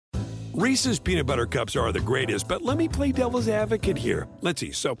Reese's peanut butter cups are the greatest, but let me play devil's advocate here. Let's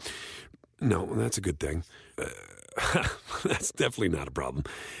see. So, no, that's a good thing. That's definitely not a problem.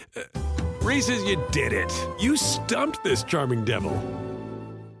 Reese's, you did it. You stumped this charming devil.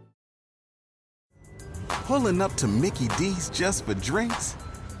 Pulling up to Mickey D's just for drinks?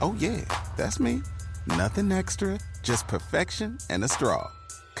 Oh yeah, that's me. Nothing extra, just perfection and a straw.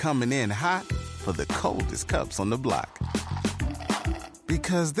 Coming in hot for the coldest cups on the block.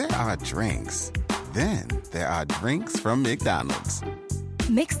 Because there are drinks. Then there are drinks from McDonald's.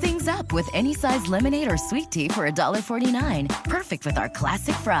 Mix things up with any size lemonade or sweet tea for $1.49. Perfect with our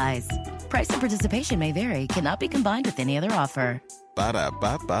classic fries. Price and participation may vary. Cannot be combined with any other offer.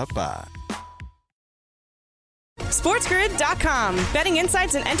 Ba-da-ba-ba-ba. SportsGrid.com. Betting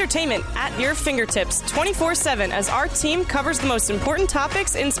insights and entertainment at your fingertips 24/7 as our team covers the most important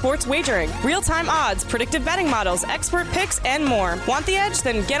topics in sports wagering. Real-time odds, predictive betting models, expert picks, and more. Want the edge?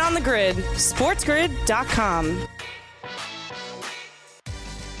 Then get on the grid. SportsGrid.com.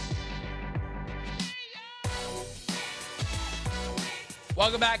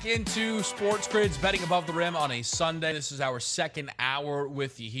 Welcome back into Sports Grid's Betting Above the Rim on a Sunday. This is our second hour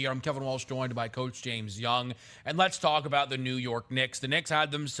with you here. I'm Kevin Walsh, joined by Coach James Young. And let's talk about the New York Knicks. The Knicks had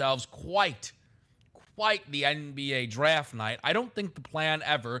themselves quite the NBA draft night. I don't think the plan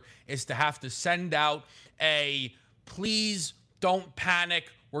ever is to have to send out a please don't panic,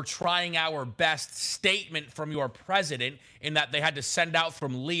 we're trying our best statement from your president, in that they had to send out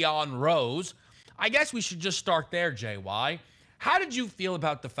from Leon Rose. I guess we should just start there, JY. How did you feel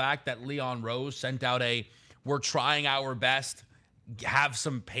about the fact that Leon Rose sent out a we're trying our best, have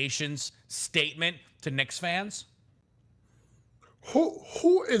some patience statement to Knicks fans?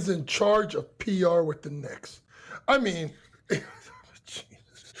 Who is in charge of PR with the Knicks? I mean,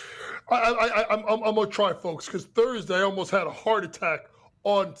 Jesus. I'm going to try, folks, because Thursday I almost had a heart attack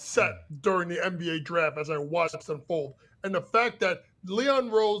on set during the NBA draft as I watched it unfold. And the fact that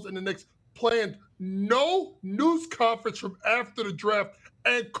Leon Rose and the Knicks planned no news conference from after the draft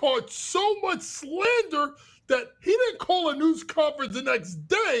and caught so much slander that he didn't call a news conference the next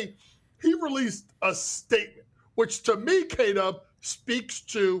day. He released a statement, which to me, K-Dub, speaks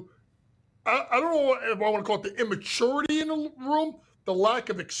to, I don't know if I want to call it the immaturity in the room, the lack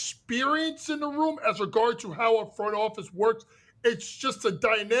of experience in the room as regard to how a front office works. It's just the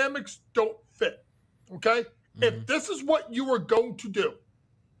dynamics don't fit, okay? Mm-hmm. If this is what you are going to do,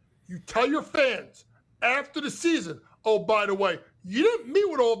 you tell your fans after the season, oh, by the way, you didn't meet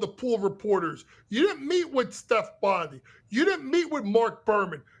with all the pool reporters. You didn't meet with Steph Bondy. You didn't meet with Mark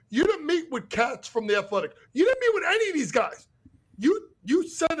Berman. You didn't meet with Katz from The Athletic. You didn't meet with any of these guys. You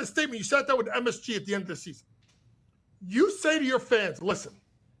sent a statement. You sat down with MSG at the end of the season. You say to your fans, listen,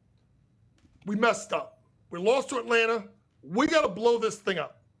 we messed up. We lost to Atlanta. We got to blow this thing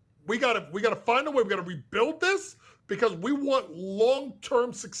up. We got to find a way. We got to rebuild this, because we want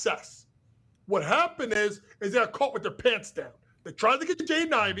long-term success. What happened is they got caught with their pants down. They tried to get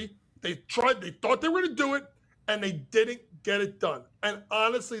Jaden Ivey. They thought they were going to do it, and they didn't get it done. And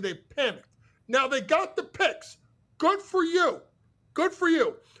honestly, they panicked. Now they got the picks. Good for you. Good for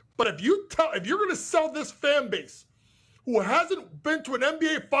you. But if you're going to sell this fan base, who hasn't been to an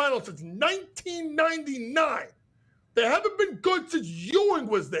NBA final since 1999, they haven't been good since Ewing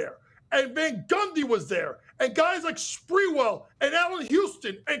was there, and Van Gundy was there, and guys like Sprewell and Allen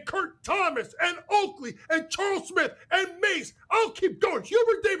Houston and Kurt Thomas and Oakley and Charles Smith and Mace. I'll keep going.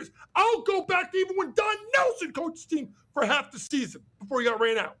 Hubert Davis. I'll go back to even when Don Nelson coached the team for half the season before he got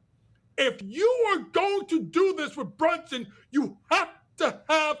rained out. If you are going to do this with Brunson, you have to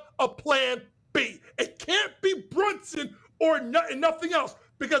have a plan B. It can't be Brunson or nothing else,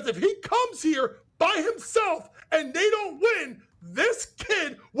 because if he comes here by himself and they don't win, this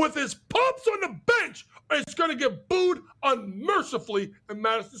kid with his pops on the bench is going to get booed unmercifully in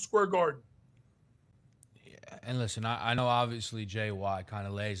Madison Square Garden. Yeah, and listen, I know obviously JY kind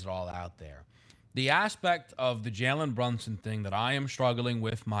of lays it all out there. The aspect of the Jalen Brunson thing that I am struggling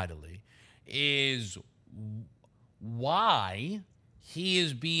with mightily is why he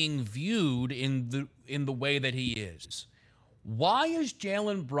is being viewed in the way that he is. Why is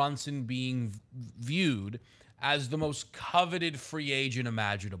Jalen Brunson being viewed as the most coveted free agent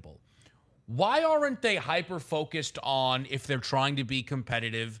imaginable? Why aren't they hyper-focused on, if they're trying to be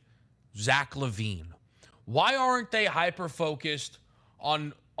competitive, Zach LaVine? Why aren't they hyper-focused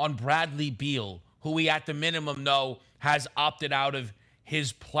on Bradley Beal, who we at the minimum know has opted out of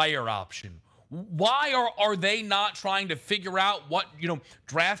his player option? Why are they not trying to figure out what,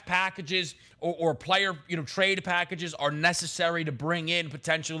 draft packages or player, trade packages are necessary to bring in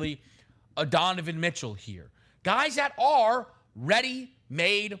potentially a Donovan Mitchell here? Guys that are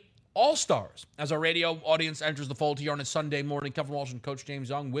ready-made All-Stars as our radio audience enters the fold here on a Sunday morning. Kevin Walsh and Coach James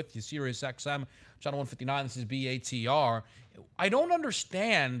Young with you, Sirius XM, Channel 159. This is BATR. I don't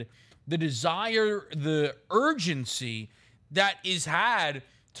understand the desire, the urgency that is had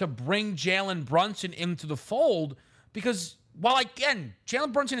to bring Jalen Brunson into the fold, because while, again,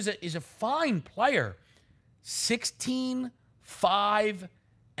 Jalen Brunson is a fine player, 16, 5,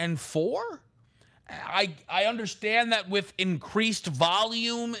 and 4? I understand that with increased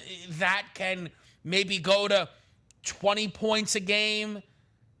volume, that can maybe go to 20 points a game,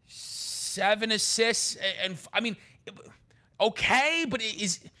 7 assists, and I mean, okay, but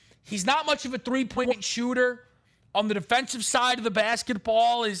he's not much of a three-point shooter. On the defensive side of the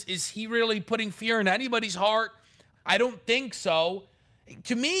basketball, is he really putting fear in anybody's heart? I don't think so.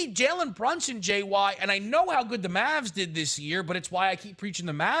 To me, Jalen Brunson, JY, and I know how good the Mavs did this year, but it's why I keep preaching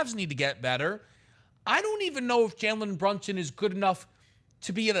the Mavs need to get better. I don't even know if Jalen Brunson is good enough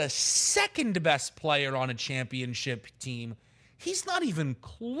to be the second best player on a championship team. He's not even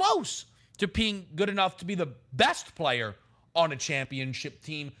close to being good enough to be the best player on a championship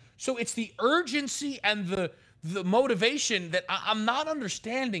team. So it's the urgency and the motivation that I'm not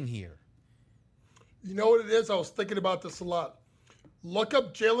understanding here. You know what it is? I was thinking about this a lot. Look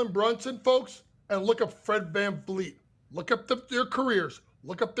up Jalen Brunson, folks, and look up Fred VanVleet. Look up their careers.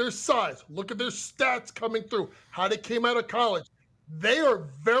 Look up their size. Look at their stats coming through, how they came out of college. They are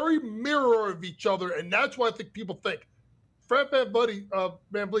very mirror of each other, and that's why I think people think Fred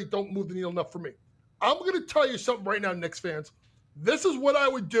VanVleet don't move the needle enough for me. I'm going to tell you something right now, Knicks fans. This is what I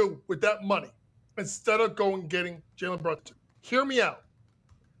would do with that money instead of going and getting Jalen Brunson. Hear me out.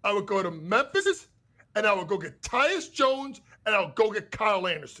 I would go to Memphis, and I would go get Tyus Jones, and I would go get Kyle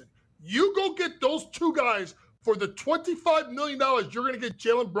Anderson. You go get those two guys for the $25 million you're going to get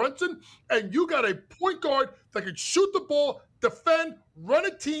Jalen Brunson, and you got a point guard that can shoot the ball, defend, run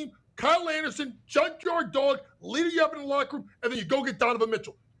a team, Kyle Anderson, junkyard dog, leader you up in the locker room, and then you go get Donovan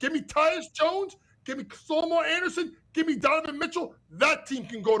Mitchell. Give me Tyus Jones, give me Solomon Anderson, give me Donovan Mitchell. That team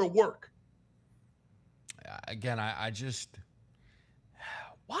can go to work. Again, I just...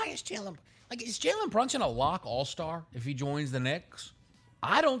 Why is Jalen Brunson a lock all-star if he joins the Knicks?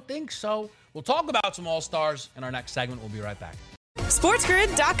 I don't think so. We'll talk about some all-stars in our next segment. We'll be right back.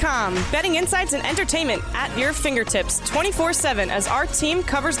 SportsGrid.com. Betting insights and entertainment at your fingertips 24/7 as our team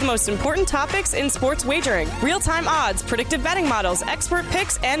covers the most important topics in sports wagering. Real-time odds, predictive betting models, expert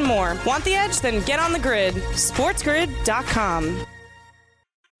picks, and more. Want the edge? Then get on the grid. SportsGrid.com.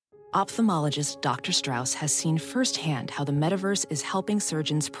 Ophthalmologist Dr. Strauss has seen firsthand how the metaverse is helping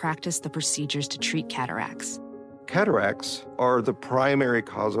surgeons practice the procedures to treat cataracts. Cataracts are the primary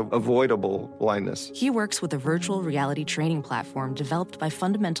cause of avoidable blindness. He works with a virtual reality training platform developed by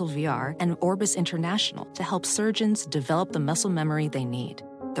Fundamental VR and Orbis International to help surgeons develop the muscle memory they need.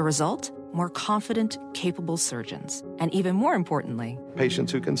 The result? More confident, capable surgeons. And even more importantly,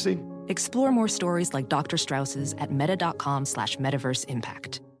 Patients who can see. explore more stories like Dr. Strauss's at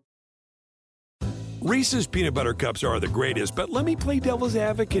meta.com/metaverseimpact. Reese's peanut butter cups are the greatest, but let me play devil's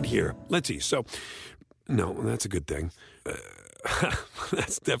advocate here. Let's see. So, no, that's a good thing.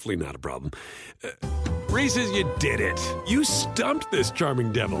 That's definitely not a problem. Reese's, you did it. You stumped this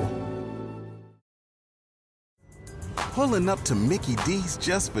charming devil. Pulling up to Mickey D's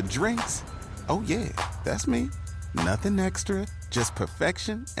just for drinks? Oh, yeah, that's me. Nothing extra, just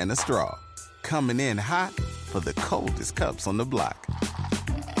perfection and a straw. Coming in hot for the coldest cups on the block.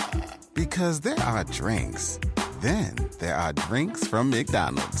 Because there are drinks. Then there are drinks from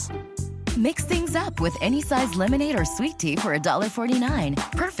McDonald's. Mix things up with any size lemonade or sweet tea for $1.49.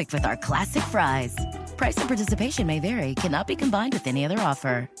 Perfect with our classic fries. Price and participation may vary. Cannot be combined with any other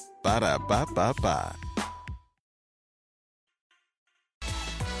offer. Ba-da-ba-ba-ba.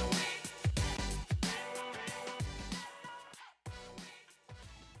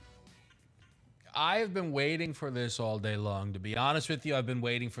 I have been waiting for this all day long. To be honest with you, I've been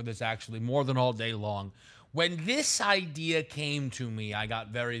waiting for this actually more than all day long. When this idea came to me, I got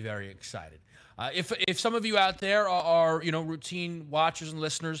very, very excited. If some of you out there are routine watchers and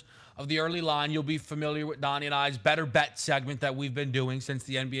listeners of the early line, you'll be familiar with Donnie and I's Better Bet segment that we've been doing since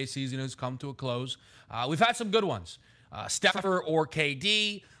the NBA season has come to a close. We've had some good ones. Steph or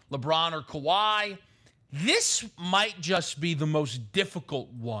KD, LeBron or Kawhi. This might just be the most difficult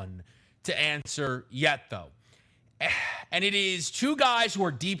one to answer yet, though. And it is two guys who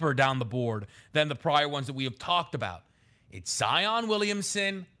are deeper down the board than the prior ones that we have talked about. It's Zion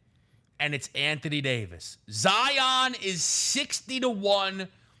Williamson and it's Anthony Davis. Zion is 60-1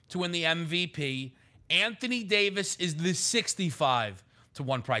 to win the MVP. Anthony Davis is the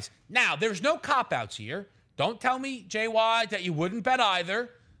 65-1 price. Now, there's no cop-outs here. Don't tell me, JY, that you wouldn't bet either.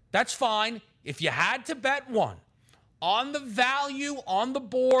 That's fine. If you had to bet one on the value, on the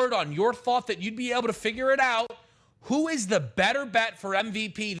board, on your thought that you'd be able to figure it out, who is the better bet for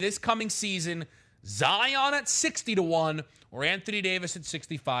MVP this coming season? Zion at 60-1 or Anthony Davis at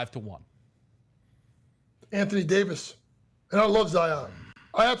 65-1? Anthony Davis. And I love Zion.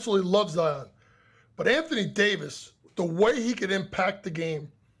 I absolutely love Zion. But Anthony Davis, the way he can impact the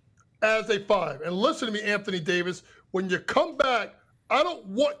game as a 5. And listen to me, Anthony Davis, when you come back, I don't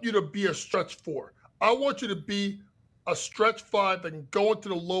want you to be a stretch 4. I want you to be a stretch 5 that can go into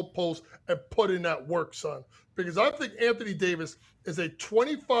the low post and put in that work, son. Because I think Anthony Davis is a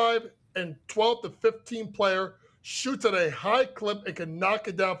 25 and 12 to 15 player, shoots at a high clip and can knock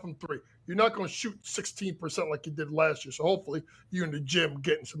it down from 3. You're not going to shoot 16% like you did last year. So hopefully you're in the gym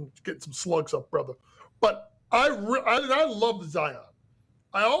getting some slugs up, brother. But I love Zion.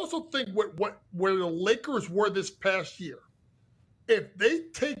 I also think where the Lakers were this past year, if they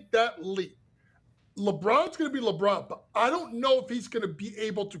take that leap, LeBron's going to be LeBron, but I don't know if he's going to be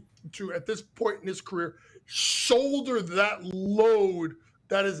able to at this point in his career shoulder that load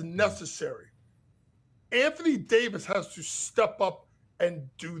that is necessary. Anthony Davis has to step up and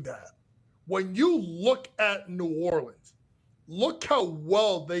do that. When you look at New Orleans, look how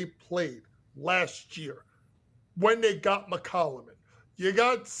well they played last year when they got McCollum in. You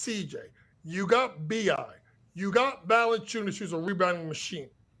got CJ, you got B.I., you got Valanciunas, who's a rebounding machine.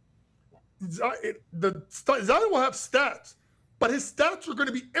 Zion will have stats, but his stats are going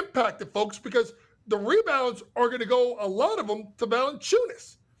to be impacted, folks, because the rebounds are going to go, a lot of them, to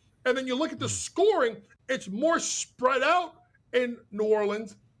Valanciunas. And then you look at the scoring, it's more spread out in New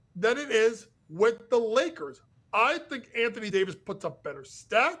Orleans than it is with the Lakers. I think Anthony Davis puts up better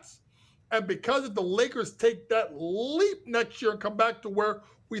stats. And because if the Lakers take that leap next year and come back to where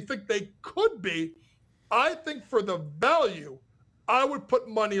we think they could be, I think for the value, I would put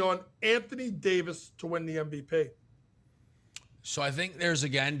money on Anthony Davis to win the MVP. So I think there's,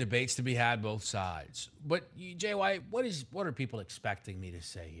 again, debates to be had both sides. But, JY, what are people expecting me to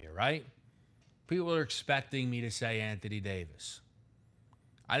say here, right? People are expecting me to say Anthony Davis.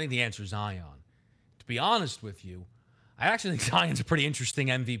 I think the answer is Zion. To be honest with you, I actually think Zion's a pretty interesting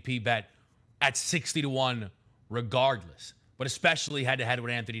MVP bet at 60-1 regardless, but especially head-to-head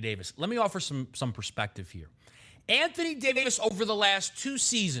with Anthony Davis. Let me offer some perspective here. Anthony Davis, over the last 2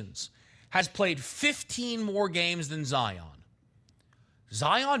 seasons, has played 15 more games than Zion.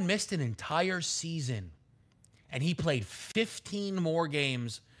 Zion missed an entire season, and he played 15 more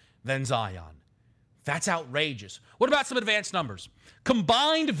games than Zion. That's outrageous. What about some advanced numbers?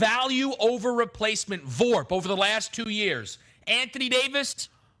 Combined value over replacement, VORP, over the last 2 years. Anthony Davis,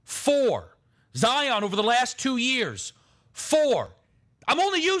 4. Zion, over the last 2 years, 4. I'm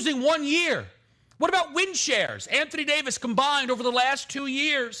only using 1 year. What about win shares? Anthony Davis combined over the last 2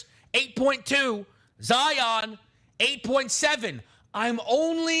 years, 8.2. Zion, 8.7. I'm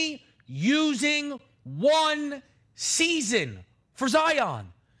only using 1 season for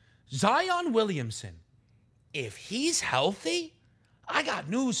Zion. Zion Williamson, if he's healthy, I got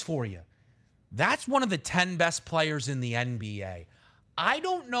news for you. That's one of the 10 best players in the NBA. I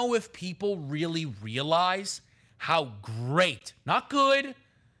don't know if people really realize how great, not good,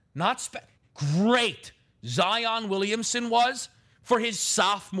 great Zion Williamson was for his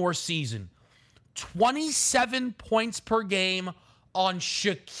sophomore season. 27 points per game on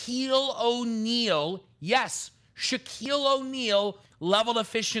Shaquille O'Neal. Yes, Shaquille O'Neal level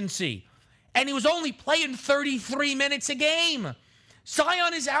efficiency. And he was only playing 33 minutes a game.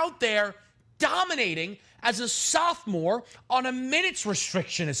 Zion is out there dominating as a sophomore on a minutes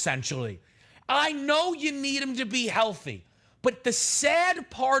restriction, essentially. I know you need him to be healthy. But the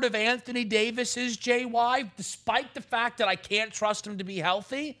sad part of Anthony Davis is, JY, despite the fact that I can't trust him to be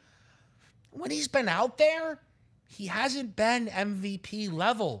healthy, when he's been out there, he hasn't been MVP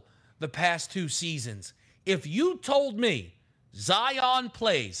level the past 2 seasons. If you told me Zion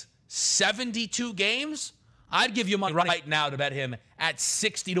plays 72 games, I'd give you money right now to bet him at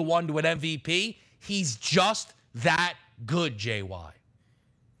 60-1 to an MVP. He's just that good, JY.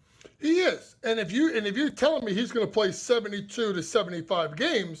 He is. And if you're telling me he's going to play 72 to 75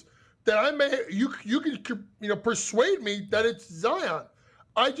 games, then you can persuade me that it's Zion.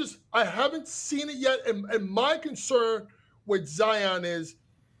 I haven't seen it yet, and my concern with Zion is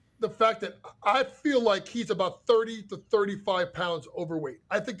the fact that I feel like he's about 30 to 35 pounds overweight.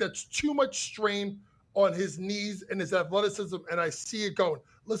 I think that's too much strain on his knees and his athleticism, and I see it going.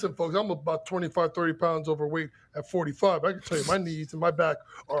 Listen, folks, I'm about 25, 30 pounds overweight at 45. I can tell you my knees and my back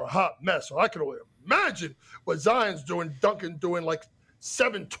are a hot mess, so I can only imagine what Zion's doing, Duncan doing like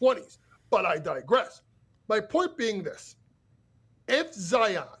 720s, but I digress. My point being this. If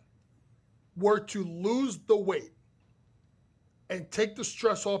Zion were to lose the weight and take the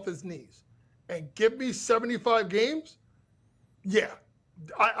stress off his knees and give me 75 games, yeah,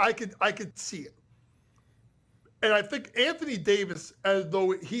 I could see it. And I think Anthony Davis, as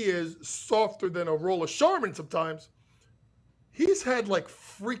though he is softer than a roll of Charmin sometimes, he's had like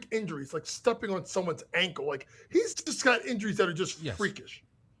freak injuries, like stepping on someone's ankle. Like he's just got injuries that are just freakish.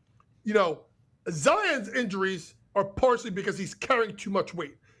 You know, Zion's injuries are partially because he's carrying too much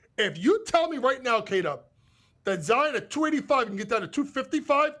weight. If you tell me right now, K-Dub, that Zion at 285 can get down to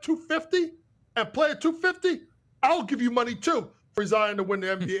 255, 250, and play at 250, I'll give you money too for Zion to win the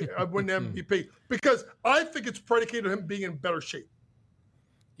MVP because I think it's predicated on him being in better shape.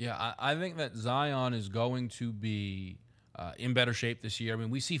 Yeah, I think that Zion is going to be in better shape this year. I mean,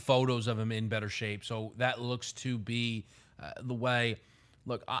 we see photos of him in better shape, so that looks to be the way.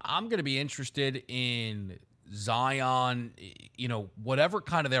 Look, I'm going to be interested in Zion, you know, whatever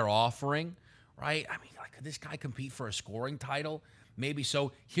kind of they're offering, right? I mean, like, could this guy compete for a scoring title? Maybe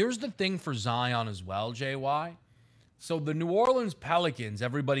so. Here's the thing for Zion as well, JY. So the New Orleans Pelicans,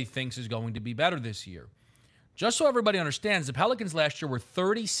 everybody thinks is going to be better this year. Just so everybody understands, the Pelicans last year were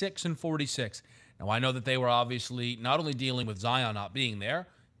 36-46. Now, I know that they were obviously not only dealing with Zion not being there,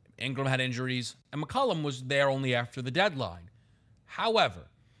 Ingram had injuries, and McCollum was there only after the deadline. However,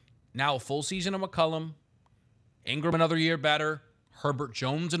 now a full season of McCollum, Ingram another year better, Herbert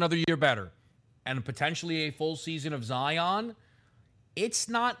Jones another year better, and potentially a full season of Zion, it's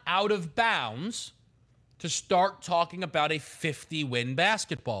not out of bounds to start talking about a 50-win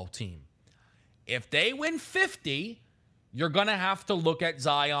basketball team. If they win 50, you're going to have to look at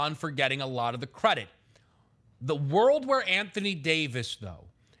Zion for getting a lot of the credit. The world where Anthony Davis, though,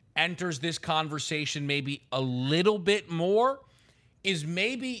 enters this conversation maybe a little bit more is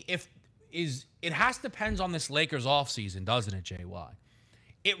maybe it has to depend on this Lakers offseason, doesn't it, JY?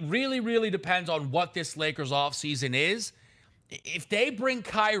 It really, really depends on what this Lakers offseason is. If they bring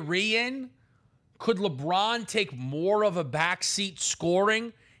Kyrie in, could LeBron take more of a backseat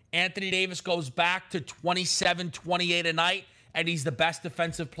scoring? Anthony Davis goes back to 27, 28 a night, and he's the best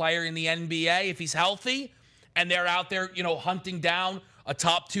defensive player in the NBA if he's healthy, and they're out there, you know, hunting down a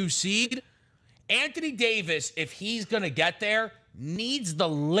top 2 seed. Anthony Davis, if he's going to get there, needs the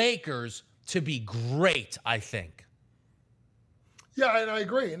Lakers to be great, I think. Yeah, and I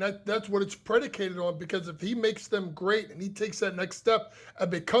agree. And that's what it's predicated on, because if he makes them great and he takes that next step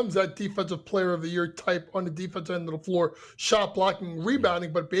and becomes that defensive player of the year type on the defensive end of the floor, shot blocking,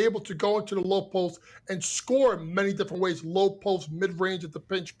 rebounding, but be able to go into the low post and score in many different ways, low post, mid-range at the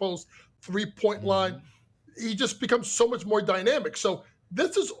pinch post, three-point line, he just becomes so much more dynamic. So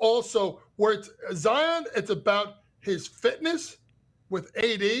this is also where it's Zion, it's about his fitness. With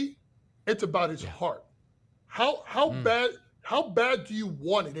AD, it's about his heart. How bad do you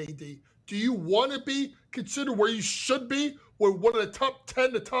want it, AD? Do you want to be considered where you should be, with one of the top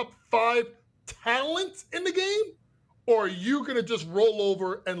 10, the top 5 talents in the game? Or are you going to just roll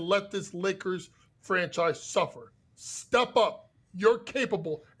over and let this Lakers franchise suffer? Step up. You're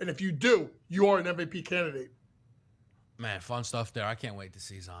capable. And if you do, you are an MVP candidate. Man, fun stuff there. I can't wait to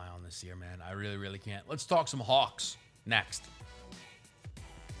see Zion this year, man. I really, really can't. Let's talk some Hawks next.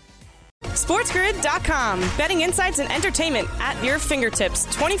 SportsGrid.com. Betting insights and entertainment at your fingertips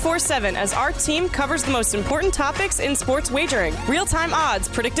 24/7 as our team covers the most important topics in sports wagering. Real-time odds,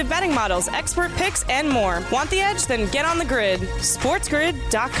 predictive betting models, expert picks, and more. Want the edge? Then get on the grid.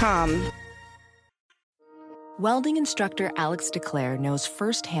 SportsGrid.com. Welding instructor Alex DeClaire knows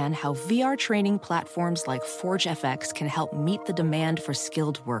firsthand how VR training platforms like ForgeFX can help meet the demand for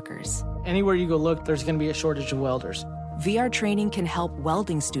skilled workers. Anywhere you go look, there's going to be a shortage of welders. VR training can help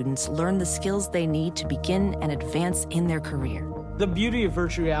welding students learn the skills they need to begin and advance in their career. The beauty of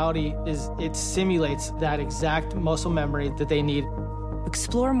virtual reality is it simulates that exact muscle memory that they need.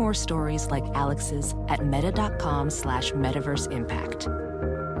 Explore more stories like Alex's at meta.com/metaverseimpact.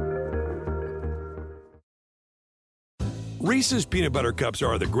 Reese's peanut butter cups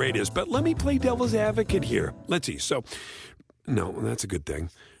are the greatest, but let me play devil's advocate here. Let's see. So, no, that's a good thing.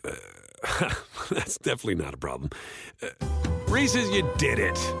 That's definitely not a problem. Reese's, you did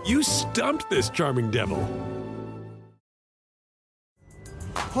it. You stumped this charming devil.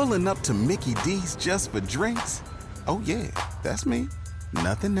 Pulling up to Mickey D's just for drinks? Oh, yeah, that's me.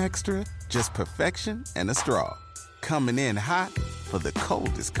 Nothing extra, just perfection and a straw. Coming in hot for the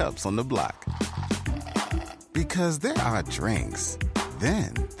coldest cups on the block. Because there are drinks.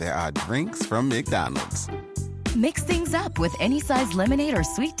 Then there are drinks from McDonald's. Mix things up with any size lemonade or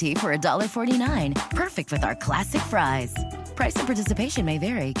sweet tea for $1.49. Perfect with our classic fries. Price and participation may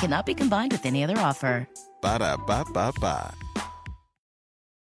vary. Cannot be combined with any other offer. Ba-da-ba-ba-ba.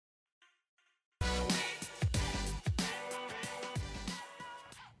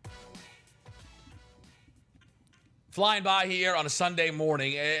 Flying by here on a Sunday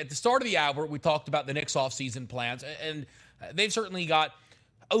morning. At the start of the hour, we talked about the Knicks offseason plans, and they've certainly got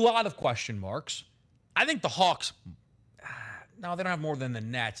a lot of question marks. I think the Hawks, no, they don't have more than the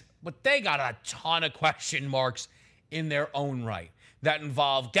Nets, but they got a ton of question marks in their own right that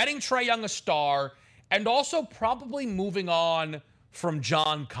involve getting Trae Young a star and also probably moving on from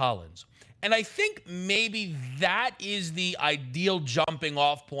John Collins. And I think maybe that is the ideal jumping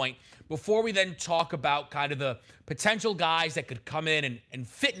off point before we then talk about kind of the potential guys that could come in and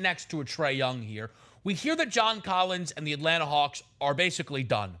fit next to a Trae Young here. We hear that John Collins and the Atlanta Hawks are basically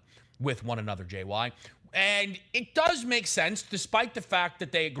done with one another, JY. And it does make sense, despite the fact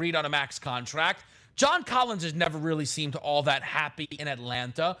that they agreed on a max contract. John Collins has never really seemed all that happy in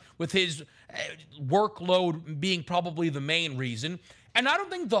Atlanta, with his workload being probably the main reason. And I don't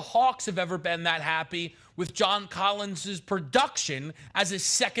think the Hawks have ever been that happy with John Collins' production as a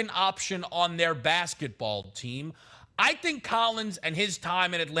second option on their basketball team. I think Collins and his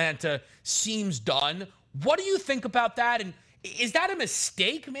time in Atlanta seems done. What do you think about that? And is that a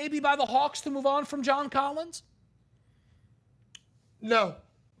mistake maybe by the Hawks to move on from John Collins? No,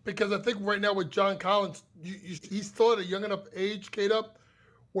 because I think right now with John Collins, he's still at a young enough age, K-Dub,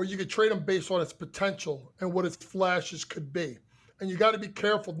 where you could trade him based on his potential and what his flashes could be. And you got to be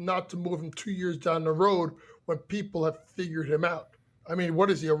careful not to move him 2 years down the road when people have figured him out. I mean, what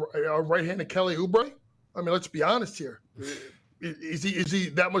is he, a right-handed Kelly Oubre? I mean, let's be honest here. Is he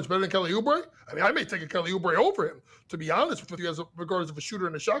that much better than Kelly Oubre? I mean, I may take a Kelly Oubre over him, to be honest with you, as regards of a shooter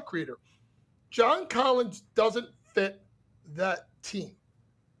and a shot creator. John Collins doesn't fit that team.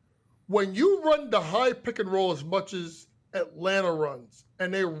 When you run the high pick and roll as much as Atlanta runs,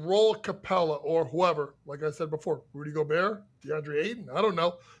 and they roll Capella or whoever, like I said before, Rudy Gobert, DeAndre Ayton, I don't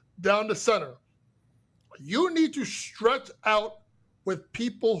know, down the center, you need to stretch out with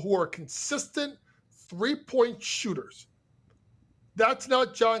people who are consistent three-point shooters. That's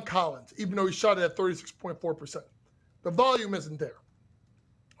not John Collins, even though he shot it at 36.4%. The volume isn't there.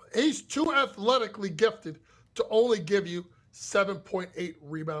 He's too athletically gifted to only give you 7.8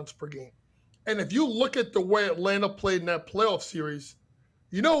 rebounds per game. And if you look at the way Atlanta played in that playoff series,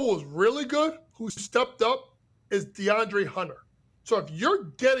 you know who was really good, who stepped up, is DeAndre Hunter. So if you're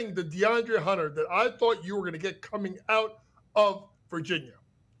getting the DeAndre Hunter that I thought you were going to get coming out of Virginia,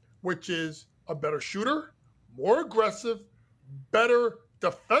 which is a better shooter, more aggressive, better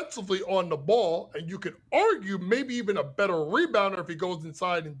defensively on the ball, and you could argue maybe even a better rebounder if he goes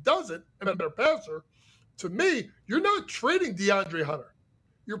inside and does it, and a better passer, to me, you're not trading DeAndre Hunter.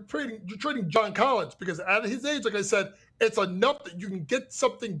 You're trading John Collins, because at his age, like I said, it's enough that you can get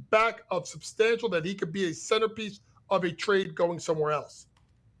something back of substantial that he could be a centerpiece of a trade going somewhere else.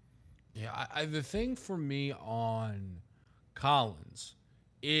 Yeah, the thing for me on Collins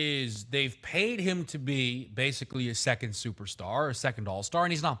is they've paid him to be basically a second superstar, a second all-star,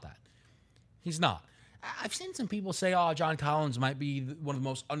 and he's not that. He's not. I've seen some people say, John Collins might be one of the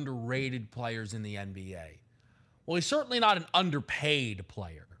most underrated players in the NBA. Well, he's certainly not an underpaid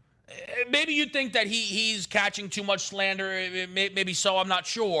player. Maybe you think that he's catching too much slander. Maybe so, I'm not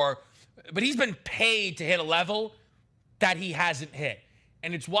sure. But he's been paid to hit a level that he hasn't hit.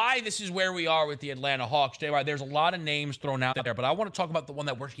 And it's why this is where we are with the Atlanta Hawks. There's a lot of names thrown out there, but I want to talk about the one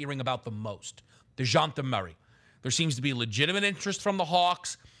that we're hearing about the most, DeJounte Murray. There seems to be legitimate interest from the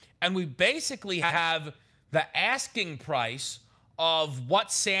Hawks, and we basically have the asking price of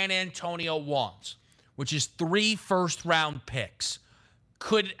what San Antonio wants, which is 3 first-round picks.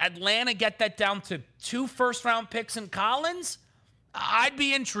 Could Atlanta get that down to 2 first-round picks in Collins? I'd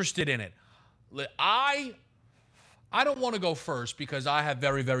be interested in it. I don't want to go first because I have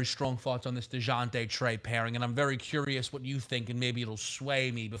very, very strong thoughts on this DeJounte Trae pairing, and I'm very curious what you think, and maybe it'll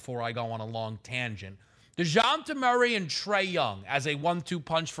sway me before I go on a long tangent. DeJounte Murray and Trae Young as a 1-2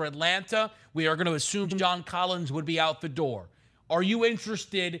 punch for Atlanta. We are going to assume John Collins would be out the door. Are you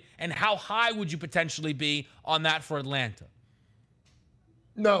interested, and how high would you potentially be on that for Atlanta?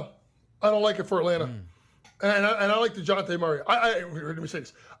 No, I don't like it for Atlanta. And I like DeJounte Murray. Let me say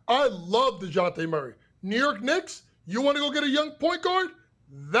this. I love DeJounte Murray. New York Knicks, you want to go get a young point guard?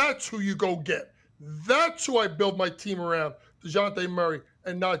 That's who you go get. That's who I build my team around, DeJounte Murray,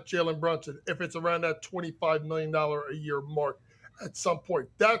 and not Jalen Brunson, if it's around that $25 million a year mark at some point.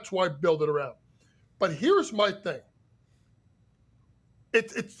 That's who I build it around. But here's my thing.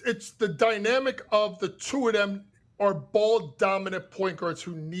 It's the dynamic of the two of them are ball-dominant point guards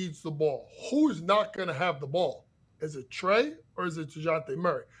who needs the ball. Who's not going to have the ball? Is it Trae or is it DeJounte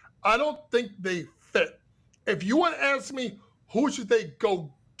Murray? I don't think they fit. If you want to ask me who should they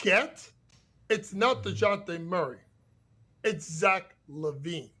go get, it's not DeJounte Murray. It's Zach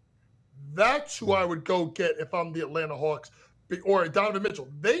LaVine. That's who I would go get if I'm the Atlanta Hawks or Donovan Mitchell.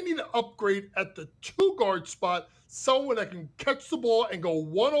 They need to upgrade at the 2-guard spot, someone that can catch the ball and go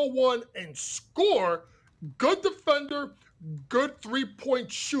one-on-one and score. Good defender, good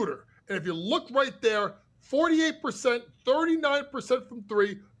three-point shooter. And if you look right there, 48%, 39% from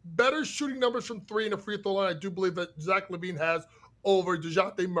three, better shooting numbers from three in the free throw line. I do believe that Zach LaVine has over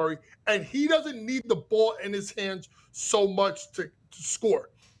DeJounte Murray. And he doesn't need the ball in his hands so much to score.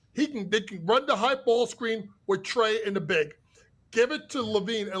 They can run the high ball screen with Trey in the big. Give it to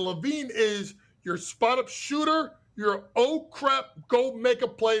LaVine. And LaVine is your spot-up shooter, your oh crap, go make a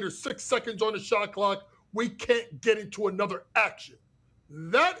play. There's 6 seconds on the shot clock. We can't get into another action.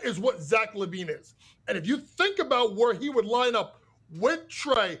 That is what Zach LaVine is. And if you think about where he would line up with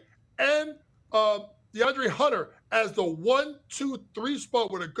Trey and DeAndre Hunter as the 1, 2, 3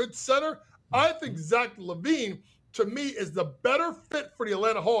 spot with a good center, I think Zach LaVine, to me, is the better fit for the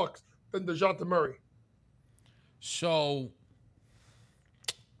Atlanta Hawks than DeJounte Murray. So,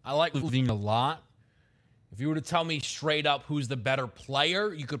 I like LaVine a lot. If you were to tell me straight up who's the better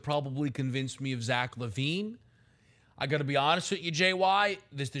player, you could probably convince me of Zach LaVine. I got to be honest with you, JY.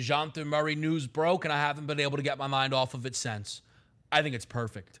 This DeJounte Murray news broke, and I haven't been able to get my mind off of it since. I think it's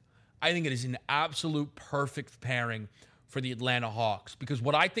perfect. I think it is an absolute perfect pairing for the Atlanta Hawks, because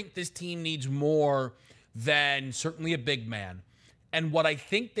what I think this team needs more than certainly a big man, and what I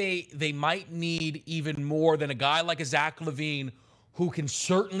think they might need even more than a guy like a Zach LaVine who can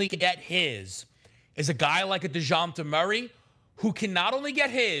certainly get his, is a guy like a DeJounte Murray who can not only get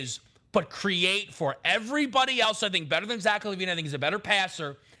his, but create for everybody else. I think better than Zach LaVine. I think he's a better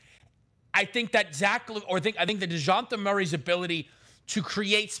passer. I think that I think that DeJounte Murray's ability to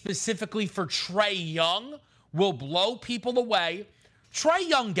create specifically for Trae Young will blow people away. Trae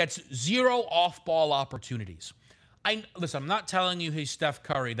Young gets 0 off-ball opportunities. Listen, I'm not telling you he's Steph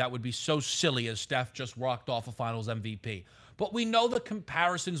Curry. That would be so silly, as Steph just walked off a Finals MVP. But we know the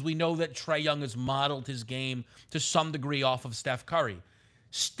comparisons. We know that Trae Young has modeled his game to some degree off of Steph Curry.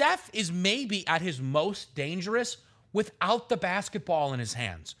 Steph is maybe at his most dangerous without the basketball in his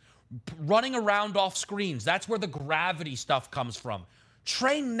hands, running around off screens. That's where the gravity stuff comes from.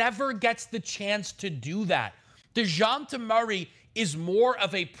 Trae never gets the chance to do that. DeJounte Murray is more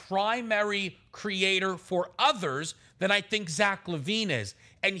of a primary creator for others than I think Zach LaVine is.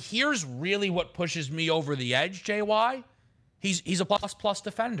 And here's really what pushes me over the edge, JY. He's a plus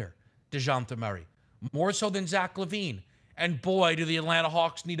defender, DeJounte Murray, more so than Zach LaVine. And boy, do the Atlanta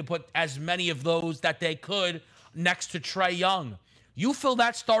Hawks need to put as many of those that they could next to Trae Young. You fill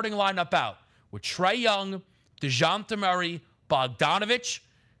that starting lineup out with Trae Young, DeJounte Murray, Bogdanović,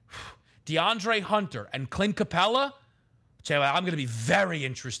 DeAndre Hunter, and Clint Capella. I'm going to be very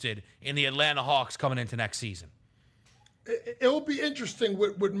interested in the Atlanta Hawks coming into next season. It will be interesting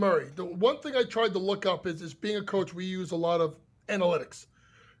with Murray. The one thing I tried to look up is being a coach, we use a lot of analytics.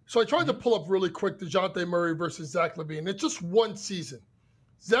 So I tried to pull up really quick DeJounte Murray versus Zach LaVine. It's just one season.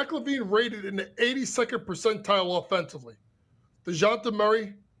 Zach LaVine rated in the 82nd percentile offensively. DeJounte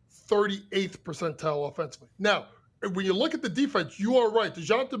Murray, 38th percentile offensively. Now, when you look at the defense, you are right.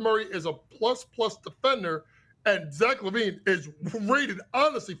 DeJounte Murray is a plus defender, and Zach LaVine is rated,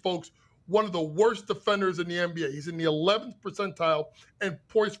 honestly, folks, one of the worst defenders in the NBA. He's in the 11th percentile in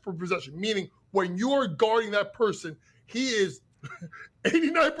points per possession, meaning when you are guarding that person, he is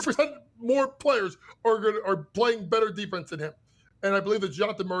 89% more players are playing better defense than him. And I believe that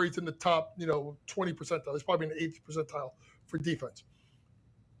DeJounte Murray's in the top, 20 percentile. He's probably in the 80th percentile for defense.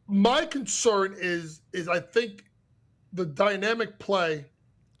 My concern is I think the dynamic play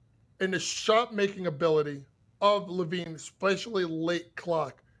and the shot-making ability of LaVine, especially late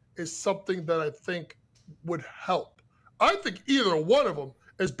clock, is something that I think would help. I think either one of them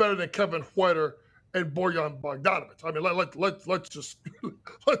is better than Kevin Huerter and Bojan Bogdanović. I mean, let's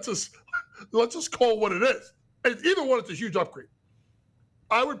just call it what it is. And either one, it's a huge upgrade.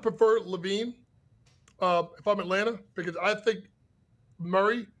 I would prefer LaVine if I'm Atlanta, because I think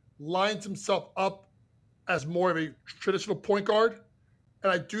Murray lines himself up as more of a traditional point guard.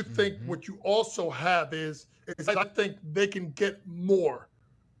 And I do think what you also have is I think they can get more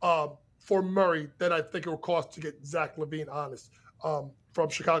for Murray than I think it will cost to get Zach LaVine, honest, from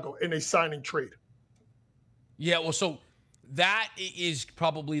Chicago in a signing trade. Yeah, well, so that is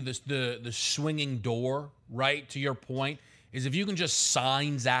probably the swinging door, right, to your point, is if you can just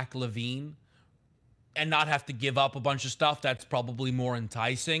sign Zach LaVine and not have to give up a bunch of stuff, that's probably more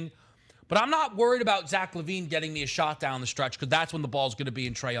enticing. But I'm not worried about Zach LaVine getting me a shot down the stretch, because that's when the ball's going to be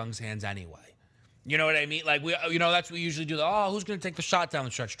in Trae Young's hands anyway. You know what I mean? Like, that's what we usually do. Who's going to take the shot down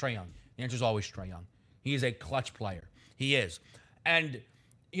the stretch? Trae Young. The answer is always Trae Young. He is a clutch player. He is. And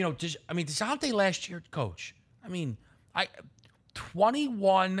DeJounte last year, coach.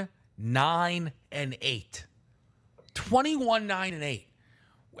 21, 9, and 8. 21, 9, and 8.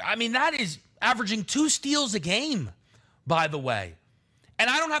 That is averaging 2 steals a game, by the way. And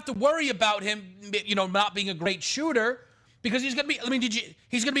I don't have to worry about him, not being a great shooter because he's going to be,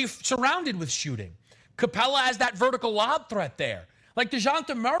 he's going to be surrounded with shooting. Capella has that vertical lob threat there. Like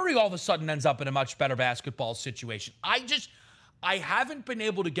DeJounte Murray all of a sudden ends up in a much better basketball situation. I haven't been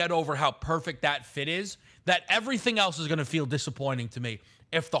able to get over how perfect that fit is, that everything else is going to feel disappointing to me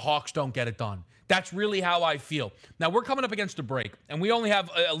if the Hawks don't get it done. That's really how I feel. Now, we're coming up against a break, and we only have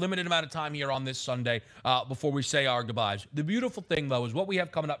a limited amount of time here on this Sunday before we say our goodbyes. The beautiful thing, though, is what we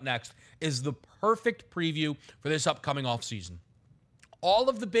have coming up next is the perfect preview for this upcoming offseason. All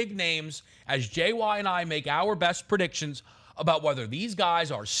of the big names as JY and I make our best predictions about whether these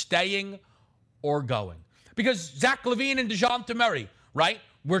guys are staying or going. Because Zach LaVine and DeJounte Murray, right,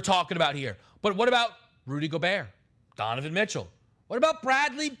 we're talking about here. But what about Rudy Gobert, Donovan Mitchell? What about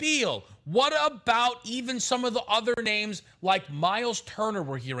Bradley Beal? What about even some of the other names like Miles Turner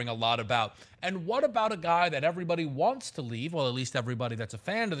we're hearing a lot about? And what about a guy that everybody wants to leave, well, at least everybody that's a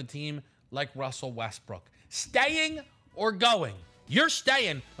fan of the team, like Russell Westbrook? Staying or going? You're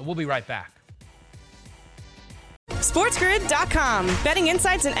staying, and we'll be right back. SportsGrid.com. Betting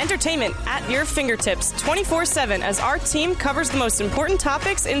insights and entertainment at your fingertips 24/7 as our team covers the most important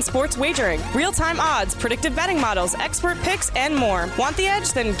topics in sports wagering. Real-time odds, predictive betting models, expert picks, and more. Want the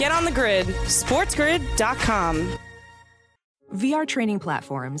edge? Then get on the grid. SportsGrid.com. VR training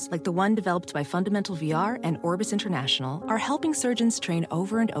platforms, like the one developed by Fundamental VR and Orbis International, are helping surgeons train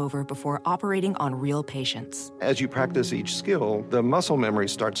over and over before operating on real patients. As you practice each skill, the muscle memory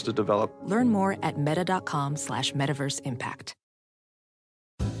starts to develop. Learn more at meta.com/metaverseimpact.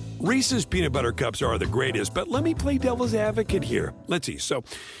 Reese's peanut butter cups are the greatest, but let me play devil's advocate here. Let's see. So,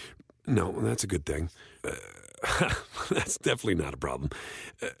 no, that's a good thing. That's definitely not a problem.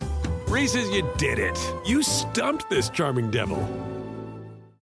 Reese's, you did it. You stumped this charming devil.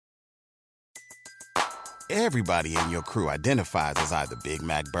 Everybody in your crew identifies as either Big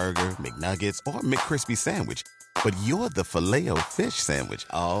Mac Burger, McNuggets, or McCrispy Sandwich. But you're the Filet-O-Fish Sandwich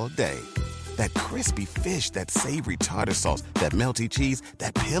all day. That crispy fish, that savory tartar sauce, that melty cheese,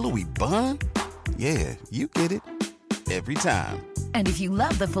 that pillowy bun. Yeah, you get it. Every time. And if you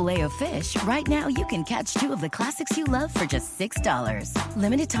love the Filet-O-Fish, right now you can catch 2 of the classics you love for just $6.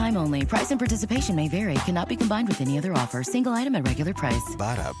 Limited time only. Price and participation may vary. Cannot be combined with any other offer. Single item at regular price.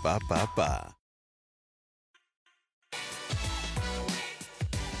 Ba-da-ba-ba-ba.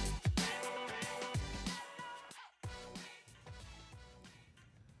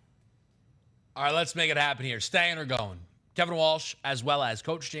 All right, let's make it happen here. Staying or going? Kevin Walsh, as well as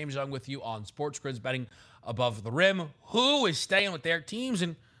Coach James Young with you on Sports Grid's Betting Above the Rim. Who is staying with their teams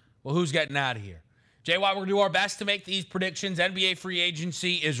and, well, who's getting out of here? JY, we're going to do our best to make these predictions. NBA free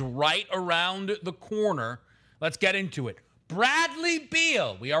agency is right around the corner. Let's get into it. Bradley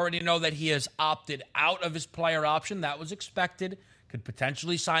Beal. We already know that he has opted out of his player option. That was expected. Could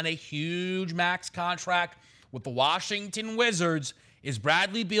potentially sign a huge max contract with the Washington Wizards. Is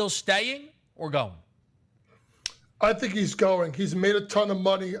Bradley Beal staying or going? I think he's going. He's made a ton of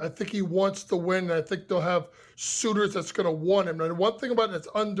money. I think he wants to win. And I think they'll have suitors that's going to want him. And one thing about it that's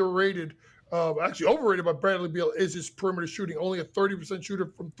underrated, actually overrated by Bradley Beal, is his perimeter shooting. Only a 30%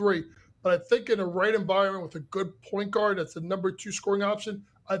 shooter from 3. But I think in the right environment with a good point guard that's the number 2 scoring option,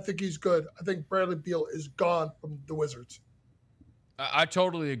 I think he's good. I think Bradley Beal is gone from the Wizards. I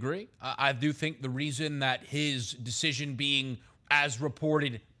totally agree. I do think the reason that his decision being, as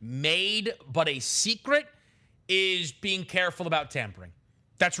reported, made but a secret is being careful about tampering.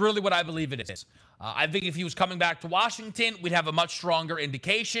 That's really what I believe it is. I think if he was coming back to Washington, we'd have a much stronger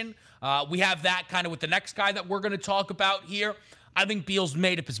indication. We have that kind of with the next guy that we're going to talk about here. I think Beal's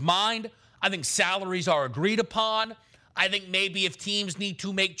made up his mind. I think salaries are agreed upon. I think maybe if teams need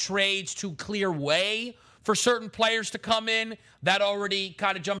to make trades to clear way for certain players to come in, that already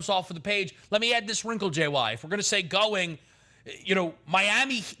kind of jumps off of the page. Let me add this wrinkle, JY. If we're going to say going, the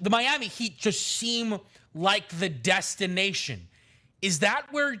Miami Heat just seem like the destination. Is that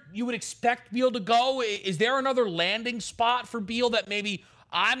where you would expect Beal to go? Is there another landing spot for Beal that maybe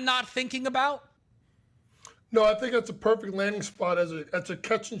I'm not thinking about? No, I think that's a perfect landing spot as a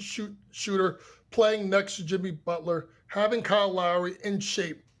catch and shoot shooter playing next to Jimmy Butler, having Kyle Lowry in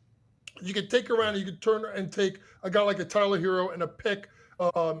shape. You can take around, you can turn and take a guy like a Tyler Hero and a pick,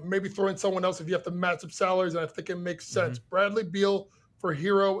 maybe throw in someone else if you have to match up salaries, and I think it makes sense. Bradley Beal for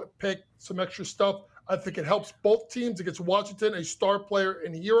Hero, pick, some extra stuff. I think it helps both teams. It gets Washington a star player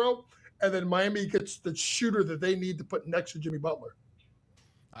in Hero, and then Miami gets the shooter that they need to put next to Jimmy Butler.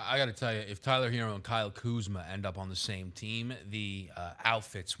 I got to tell you, if Tyler Hero and Kyle Kuzma end up on the same team, the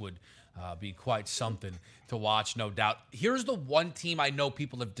outfits would be quite something to watch, no doubt. Here's the one team I know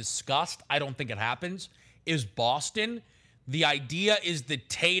people have discussed. I don't think it happens, is Boston. The idea is that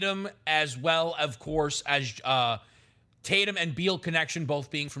Tatum, as well, of course, as Tatum and Beal connection both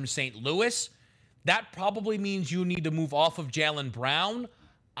being from St. Louis, that probably means you need to move off of Jaylen Brown.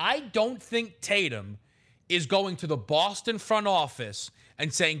 I don't think Tatum is going to the Boston front office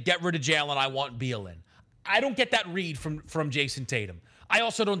and saying, get rid of Jaylen, I want Beal in. I don't get that read from Jason Tatum. I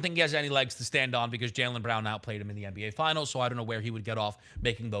also don't think he has any legs to stand on because Jaylen Brown outplayed him in the NBA Finals, so I don't know where he would get off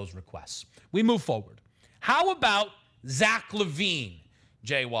making those requests. We move forward. How about Zach LaVine,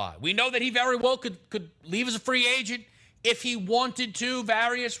 JY? We know that he very well could leave as a free agent if he wanted to.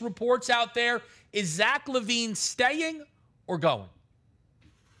 Various reports out there. Is Zach LaVine staying or going?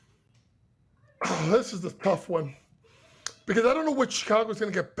 Oh, this is the tough one. Because I don't know what Chicago's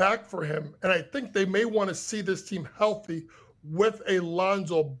going to get back for him. And I think they may want to see this team healthy with a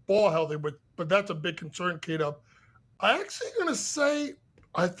Lonzo Ball healthy. But that's a big concern, K-Dub. I actually going to say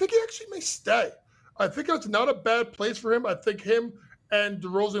I think he actually may stay. I think it's not a bad place for him. I think him and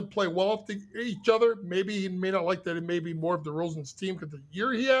DeRozan play well off each other. Maybe he may not like that. It may be more of DeRozan's team because the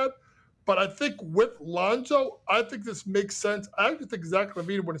year he had. But I think with Lonzo, I think this makes sense. I actually think Zach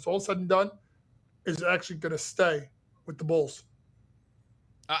LaVine, when it's all said and done, is actually going to stay with the Bulls.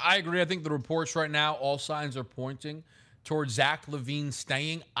 I agree. I think the reports right now, all signs are pointing towards Zach LaVine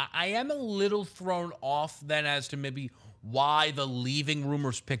staying. I am a little thrown off then as to maybe why the leaving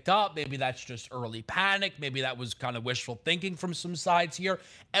rumors picked up. Maybe that's just early panic. Maybe that was kind of wishful thinking from some sides here.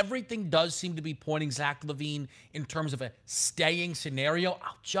 Everything does seem to be pointing Zach LaVine in terms of a staying scenario.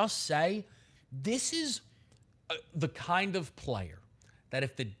 I'll just say this is the kind of player that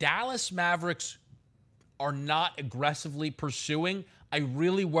if the Dallas Mavericks are not aggressively pursuing, I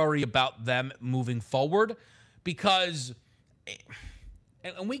really worry about them moving forward because,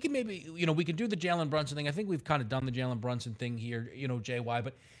 and we can maybe, we can do the Jalen Brunson thing. I think we've kind of done the Jalen Brunson thing here, JY,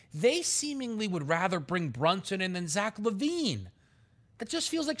 but they seemingly would rather bring Brunson in than Zach LaVine. That just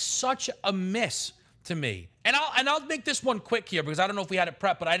feels like such a miss to me. And I'll make this one quick here because I don't know if we had it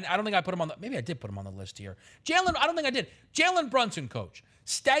prepped, but I don't think I put him on maybe I did put him on the list here. I don't think I did. Jalen Brunson, coach,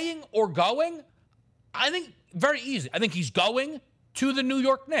 staying or going? I think very easy. I think he's going to the New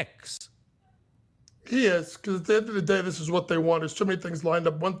York Knicks. He is, because at the end of the day, this is what they want. There's too many things lined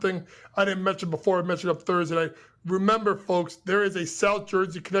up. One thing I didn't mention before, I mentioned up Thursday night. Remember, folks, there is a South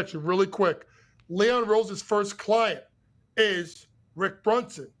Jersey connection really quick. Leon Rose's first client is Rick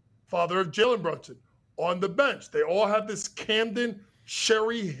Brunson, father of Jalen Brunson, on the bench. They all have this Camden,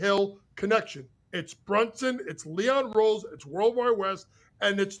 Cherry Hill connection. It's Brunson, it's Leon Rose, it's World Wide West,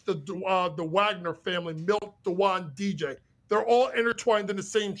 and it's the Wagner family, Milt, Dewan, DJ. They're all intertwined in the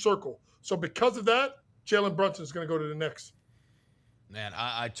same circle. So because of that, Jalen Brunson is going to go to the Knicks. Man,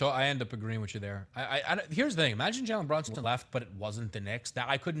 I end up agreeing with you there. Here's the thing. Imagine Jalen Brunson left, but it wasn't the Knicks. Now,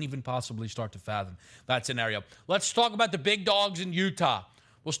 I couldn't even possibly start to fathom that scenario. Let's talk about the big dogs in Utah.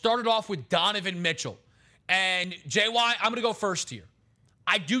 We'll start it off with Donovan Mitchell. And, JY, I'm going to go first here.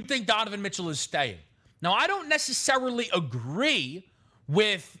 I do think Donovan Mitchell is staying. Now, I don't necessarily agree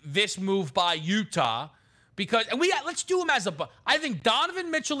with this move by Utah because, and let's do him as I think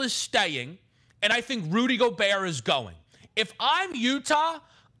Donovan Mitchell is staying, and I think Rudy Gobert is going. If I'm Utah,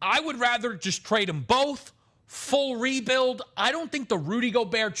 I would rather just trade them both, full rebuild. I don't think the Rudy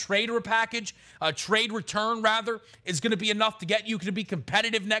Gobert trade return, is going to be enough to get you to be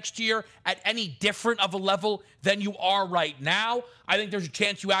competitive next year at any different of a level than you are right now. I think there's a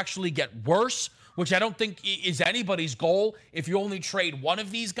chance you actually get worse, which I don't think is anybody's goal if you only trade one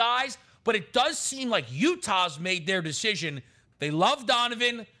of these guys. But it does seem like Utah's made their decision. They love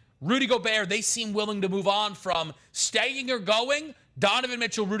Donovan. Rudy Gobert, they seem willing to move on from staying or going. Donovan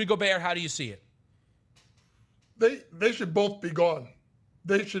Mitchell, Rudy Gobert, how do you see it? They should both be gone.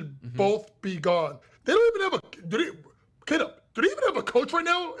 They should both be gone. They don't even have do they even have a coach right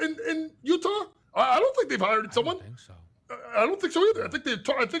now in Utah? I don't think they've hired someone. I don't think so. I don't think so either.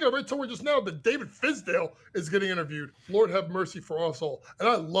 I think I read somewhere just now that David Fizdale is getting interviewed. Lord have mercy for us all. And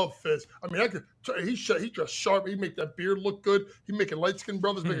I love Fizz. I mean, he's just sharp. He make that beard look good. He making light-skinned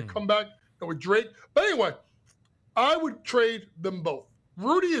brothers make a comeback with Drake. But anyway, I would trade them both.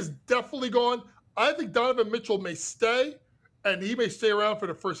 Rudy is definitely gone. I think Donovan Mitchell may stay, and he may stay around for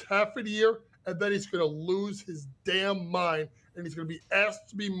the first half of the year, and then he's going to lose his damn mind, and he's going to be asked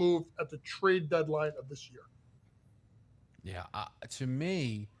to be moved at the trade deadline of this year. Yeah, to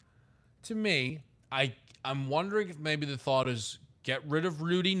me, I'm wondering if maybe the thought is get rid of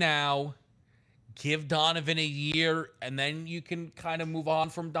Rudy now, give Donovan a year, and then you can kind of move on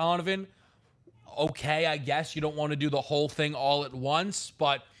from Donovan. Okay, I guess you don't want to do the whole thing all at once,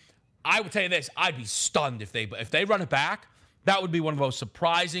 but I would tell you this: I'd be stunned if they run it back. That would be one of the most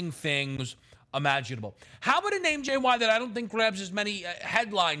surprising things imaginable. How about a name, JY, that I don't think grabs as many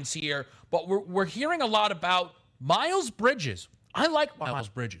headlines here, but we're hearing a lot about Miles Bridges. I like Miles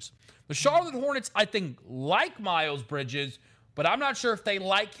Bridges. The Charlotte Hornets, I think, like Miles Bridges, but I'm not sure if they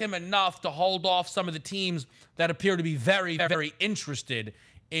like him enough to hold off some of the teams that appear to be very, very interested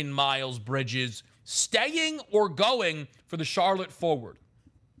in Miles Bridges staying or going for the Charlotte forward.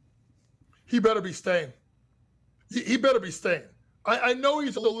 He better be staying. He better be staying. I know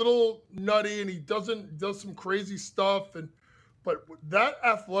he's a little nutty and he does some crazy stuff, but that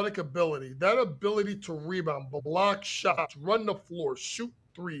athletic ability, that ability to rebound, block shots, run the floor, shoot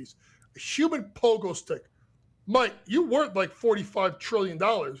threes, a human pogo stick. Mike, you worth like $45 trillion.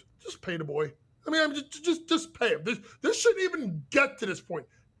 Just pay the boy. Just pay him. This shouldn't even get to this point.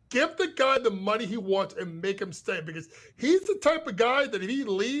 Give the guy the money he wants and make him stay, because he's the type of guy that if he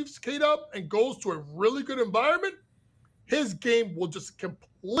leaves K-Dub and goes to a really good environment, his game will just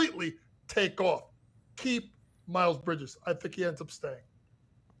completely take off. Keep Miles Bridges. I think he ends up staying.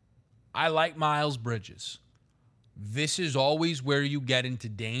 I like Miles Bridges. This is always where you get into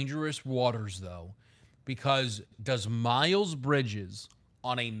dangerous waters, though, because does Miles Bridges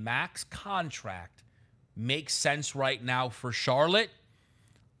on a max contract make sense right now for Charlotte?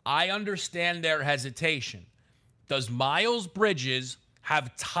 I understand their hesitation. Does Miles Bridges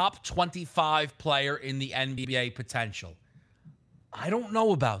have top 25 player in the NBA potential? I don't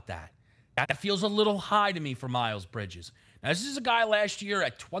know about that. That feels a little high to me for Miles Bridges. Now, this is a guy last year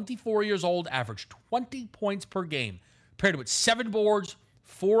at 24 years old, averaged 20 points per game, paired with 7 boards,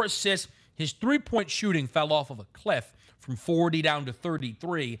 4 assists. His three-point shooting fell off of a cliff from 40 down to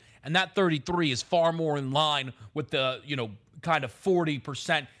 33, and that 33 is far more in line with the, kind of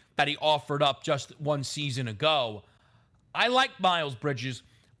 40% that he offered up just one season ago. I like Miles Bridges.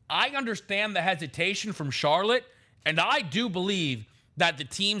 I understand the hesitation from Charlotte, and I do believe that the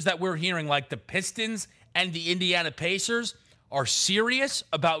teams that we're hearing, like the Pistons and the Indiana Pacers, are serious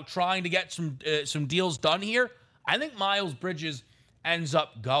about trying to get some deals done here. I think Miles Bridges ends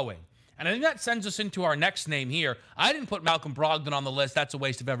up going. And I think that sends us into our next name here. I didn't put Malcolm Brogdon on the list. That's a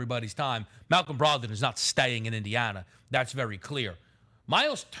waste of everybody's time. Malcolm Brogdon is not staying in Indiana. That's very clear.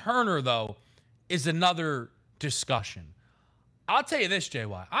 Miles Turner, though, is another discussion. I'll tell you this,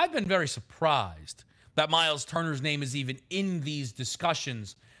 JY. I've been very surprised that Miles Turner's name is even in these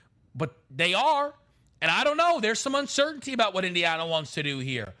discussions, but they are. And I don't know. There's some uncertainty about what Indiana wants to do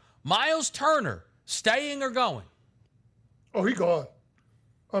here. Miles Turner, staying or going? Oh, he's gone.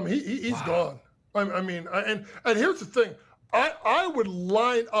 He's gone. And here's the thing. I would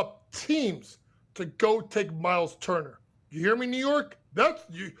line up teams to go take Miles Turner. You hear me, New York? That's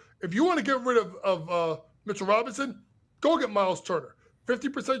you. If you want to get rid of Mitchell Robinson, go get Miles Turner.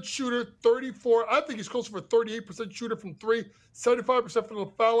 50% shooter, 34. I think he's closer for 38% shooter from 3, 75% from the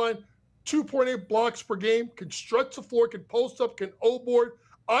foul line, 2.8 blocks per game, can stretch the floor, can post up, can O-board.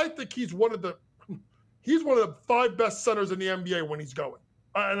 I think he's one of the 5 best centers in the NBA when he's going.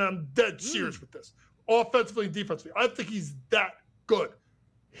 And I'm dead serious with this. Offensively and defensively. I think he's that good.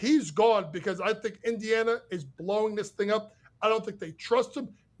 He's gone because I think Indiana is blowing this thing up. I don't think they trust him.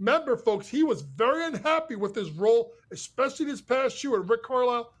 Remember, folks, he was very unhappy with his role, especially this past year with Rick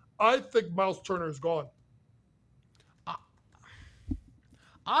Carlisle. I think Miles Turner is gone.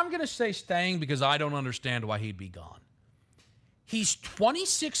 I'm going to say staying because I don't understand why he'd be gone. He's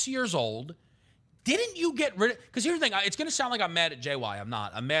 26 years old. Didn't you get rid of... Because here's the thing. It's going to sound like I'm mad at JY. I'm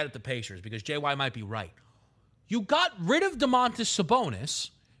not. I'm mad at the Pacers because JY might be right. You got rid of Domantas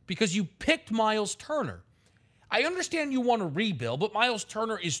Sabonis because you picked Miles Turner. I understand you want to rebuild, but Miles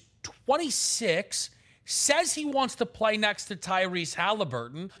Turner is 26, says he wants to play next to Tyrese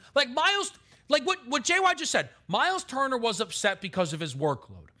Halliburton. Like what JY just said, Miles Turner was upset because of his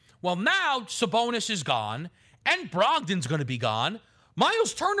workload. Well, now Sabonis is gone, and Brogdon's going to be gone.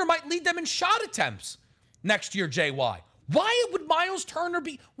 Miles Turner might lead them in shot attempts next year, JY. Why would Miles Turner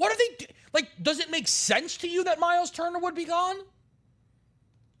be... What are they... does it make sense to you that Miles Turner would be gone?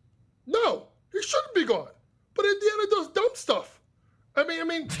 No, he shouldn't be gone. But Indiana does dumb stuff.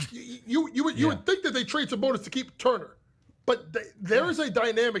 You would think that they trade Sabonis to keep Turner. But there is a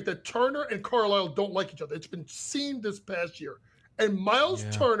dynamic that Turner and Carlisle don't like each other. It's been seen this past year. And Miles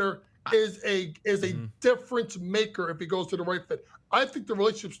Turner is a difference maker if he goes to the right fit. I think the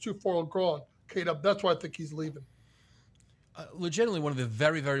relationship's too far gone, K-Dub. That's why I think he's leaving. legitimately one of the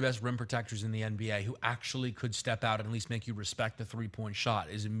very, very best rim protectors in the NBA who actually could step out and at least make you respect the three-point shot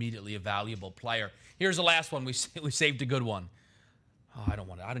is immediately a valuable player. Here's the last one. We saved a good one. Oh, I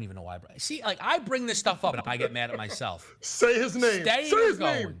don't even know why. See, like, I bring this stuff up and I get mad at myself. Say his name. Say his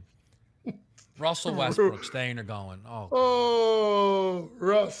name. Russell Westbrook, staying or going? Oh,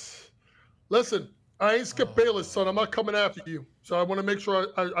 Russ. Listen, I ain't Skip Bayless, son. I'm not coming after you. So I want to make sure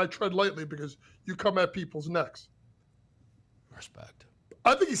I tread lightly because you come at people's necks. Respect.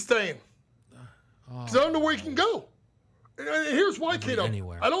 I think he's staying. Because I don't know where he can go. And here's why, Kato.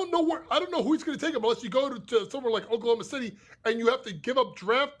 I don't know who he's going to take him unless you go to somewhere like Oklahoma City and you have to give up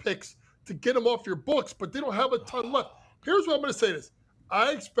draft picks to get him off your books, but they don't have a ton left. Here's what I'm going to say this. I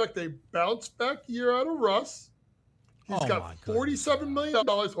expect a bounce back year out of Russ. He's got $47 million.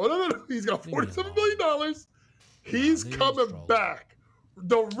 Oh, no. He's got $47 million. He's coming back.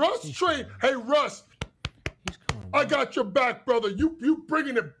 The Russ trade. Hey, Russ. I got your back, brother. You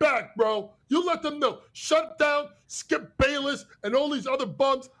bringing it back, bro. You let them know. Shut down Skip Bayless and all these other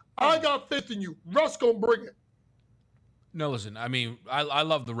bums. I got faith in you. Russ gonna bring it. No, listen. I mean, I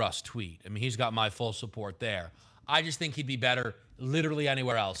love the Russ tweet. I mean, he's got my full support there. I just think he'd be better literally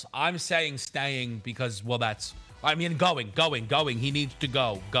anywhere else. I'm saying staying because, well, going. He needs to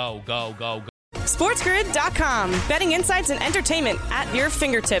go. Go. SportsGrid.com. Betting insights and entertainment at your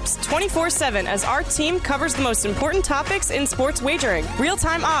fingertips 24/7 as our team covers the most important topics in sports wagering.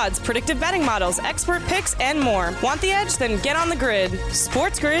 Real-time odds, predictive betting models, expert picks, and more. Want the edge? Then get on the grid.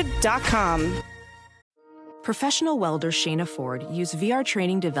 SportsGrid.com. Professional welder Shayna Ford used VR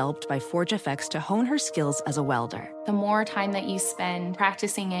training developed by ForgeFX to hone her skills as a welder. The more time that you spend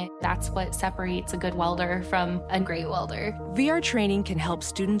practicing it, that's what separates a good welder from a great welder. VR training can help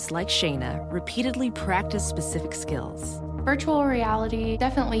students like Shayna repeatedly practice specific skills. Virtual reality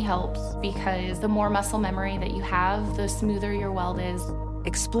definitely helps because the more muscle memory that you have, the smoother your weld is.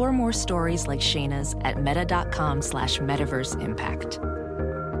 Explore more stories like Shayna's at meta.com/metaverseimpact.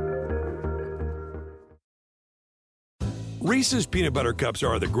 Reese's peanut butter cups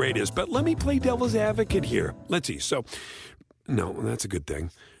are the greatest, but let me play devil's advocate here. Let's see. So, no, that's a good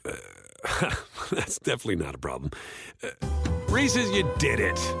thing. That's definitely not a problem. Reese's, you did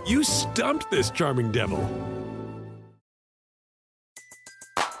it. You stumped this charming devil.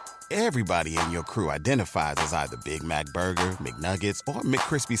 Everybody in your crew identifies as either Big Mac Burger, McNuggets, or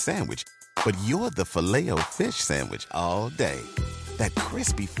McCrispy Sandwich. But you're the Filet-O-Fish Sandwich all day. That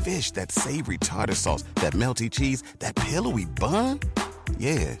crispy fish, that savory tartar sauce, that melty cheese, that pillowy bun.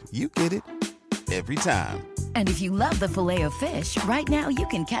 Yeah, you get it. Every time. And if you love the Filet-O-Fish, right now you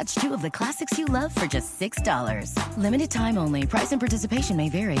can catch two of the classics you love for just $6. Limited time only. Price and participation may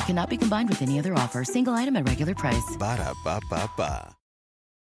vary. Cannot be combined with any other offer. Single item at regular price. Ba-da-ba-ba-ba.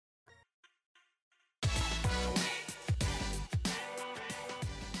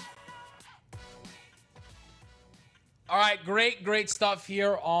 All right, great stuff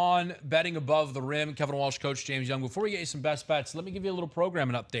here on Betting Above the Rim. Kevin Walsh, Coach James Young. Before we get you some best bets, let me give you a little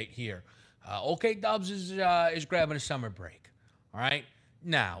programming update here. OK Dubs is grabbing a summer break. All right.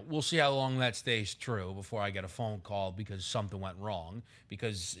 Now, we'll see how long that stays true before I get a phone call because something went wrong.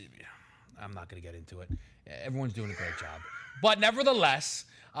 Because I'm not going to get into it. Everyone's doing a great job. But nevertheless,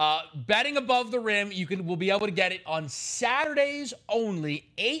 Betting Above the Rim, we'll be able to get it on Saturdays only,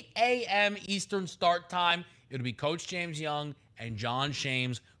 8 a.m. Eastern start time. It'll be Coach James Young and John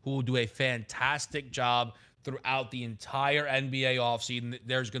Shames who will do a fantastic job throughout the entire NBA offseason.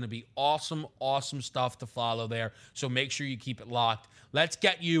 There's going to be awesome stuff to follow there. So make sure you keep it locked. Let's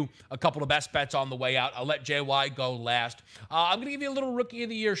get you a couple of best bets on the way out. I'll let JY go last. I'm going to give you a little Rookie of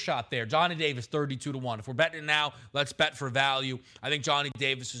the Year shot there. Johnny Davis, 32-1. If we're betting now, let's bet for value. I think Johnny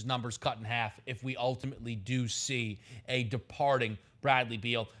Davis's number's cut in half if we ultimately do see a departing Bradley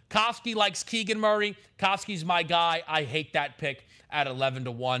Beal. Kofsky likes Keegan Murray. Kofsky's my guy. I hate that pick at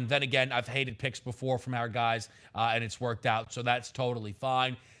 11-1. Then again, I've hated picks before from our guys, and it's worked out, so that's totally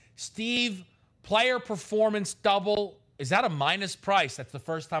fine. Steve, player performance double. Is that a minus price? That's the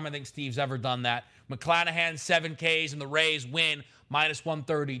first time I think Steve's ever done that. McClanahan, 7 Ks, and the Rays win, minus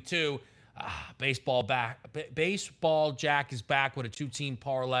 132. Baseball Jack is back with a 2-team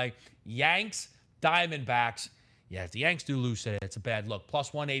parlay. Yanks, Diamondbacks. Yeah, if the Yanks do lose today, it's a bad look.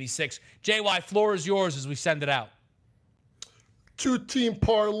 Plus 186. JY, floor is yours as we send it out. 2-team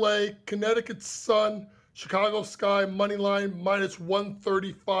parlay, Connecticut Sun, Chicago Sky, money line, minus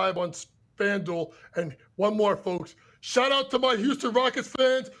 135 on FanDuel. And one more, folks. Shout out to my Houston Rockets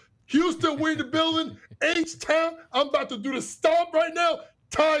fans. Houston, we in the building. H-Town, I'm about to do the stomp right now.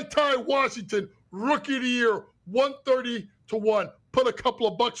 Ty Washington, Rookie of the Year, 130-1. put a couple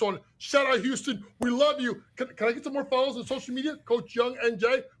of bucks on it. Shout out Houston. We love you. Can I get some more followers on social media? Coach Young,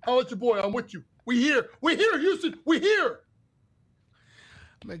 NJ. Holla at your boy. I'm with you. We here. We here, Houston. We here.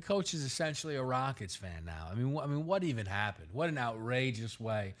 I mean, Coach is essentially a Rockets fan now. I mean, what even happened? What an outrageous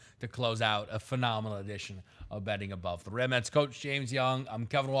way to close out a phenomenal edition of Betting Above the Rim. That's Coach James Young. I'm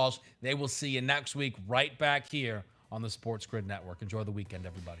Kevin Walsh. They will see you next week right back here on the Sports Grid Network. Enjoy the weekend,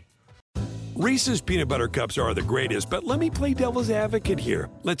 everybody. Reese's peanut butter cups are the greatest, but let me play devil's advocate here.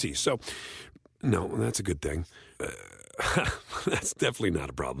 Let's see. So, no, that's a good thing. That's definitely not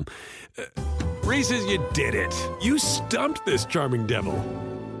a problem. Reese's, you did it. You stumped this charming devil.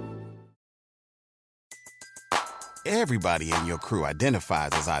 Everybody in your crew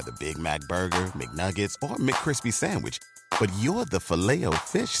identifies as either Big Mac Burger, McNuggets, or McCrispy Sandwich. But you're the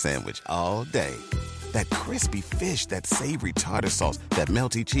Filet-O-Fish Sandwich all day. That crispy fish, that savory tartar sauce, that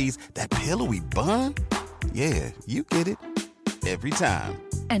melty cheese, that pillowy bun. Yeah, you get it. Every time.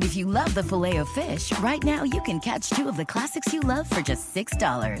 And if you love the Filet-O-Fish, right now you can catch 2 of the classics you love for just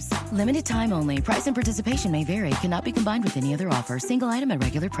 $6. Limited time only. Price and participation may vary. Cannot be combined with any other offer. Single item at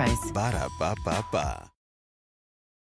regular price. Ba-da-ba-ba-ba.